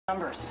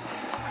Numbers.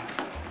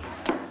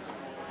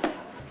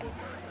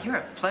 You're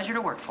a pleasure to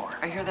work for.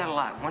 I hear that a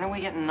lot. When are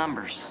we getting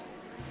numbers?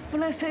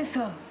 When I say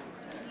so.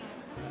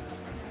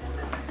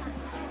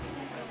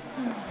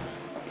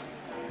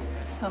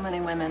 So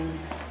many women,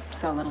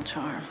 so little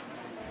charm.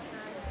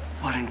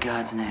 What in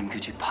God's name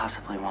could you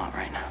possibly want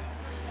right now?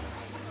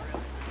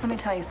 Let me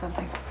tell you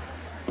something.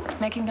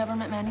 Making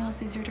government manuals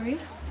easier to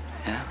read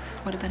Yeah?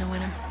 would have been a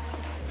winner.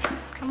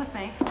 Come with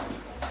me.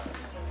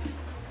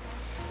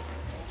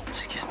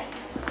 Excuse me.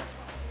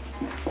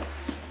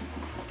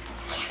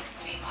 He happens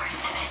to be more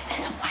feminist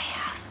than the White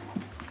House.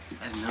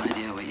 I have no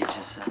idea what you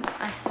just said.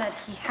 I said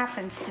he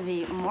happens to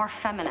be more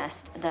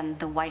feminist than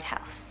the White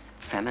House.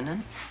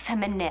 Feminine?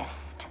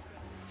 Feminist.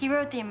 He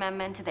wrote the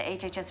amendment to the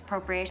HHS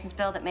appropriations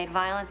bill that made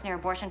violence near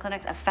abortion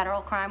clinics a federal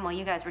crime while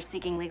you guys were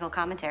seeking legal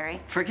commentary.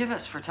 Forgive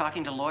us for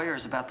talking to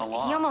lawyers about the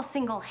law. He almost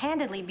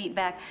single-handedly beat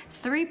back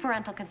 3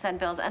 parental consent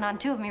bills, and on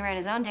 2 of them he ran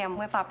his own damn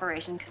whip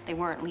operation because they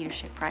weren't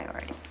leadership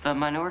priorities. The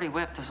minority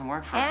whip doesn't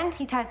work for And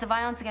he ties the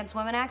Violence Against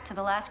Women Act to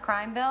the last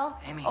crime bill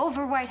Amy.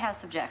 over White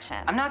House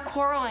objection. I'm not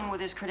quarreling with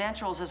his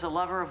credentials as a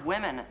lover of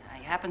women. I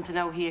happen to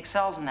know he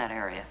excels in that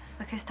area.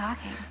 Look who's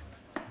talking.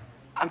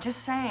 I'm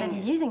just saying... That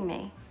he's using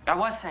me. I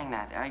was saying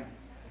that. I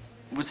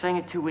was saying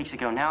it 2 weeks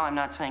ago. Now I'm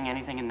not saying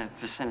anything in the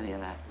vicinity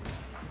of that.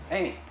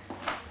 Amy.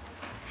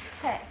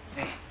 Hey.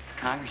 Hey.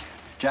 Congressman.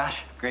 Josh,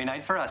 great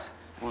night for us.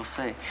 We'll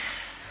see.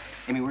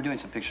 Amy, we're doing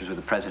some pictures with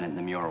the president in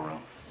the mural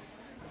room.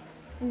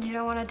 You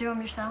don't want to do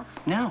them yourself?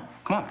 No,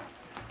 come on.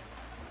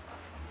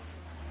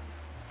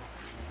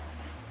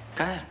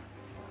 Go ahead.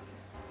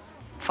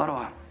 Photo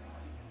op.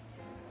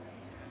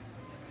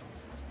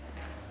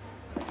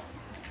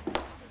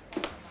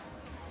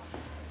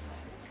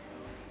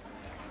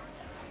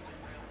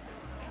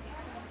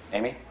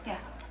 Amy? Yeah.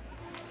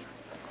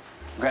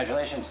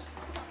 Congratulations.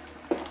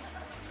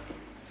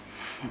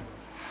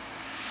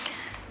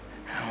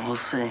 We'll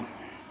see.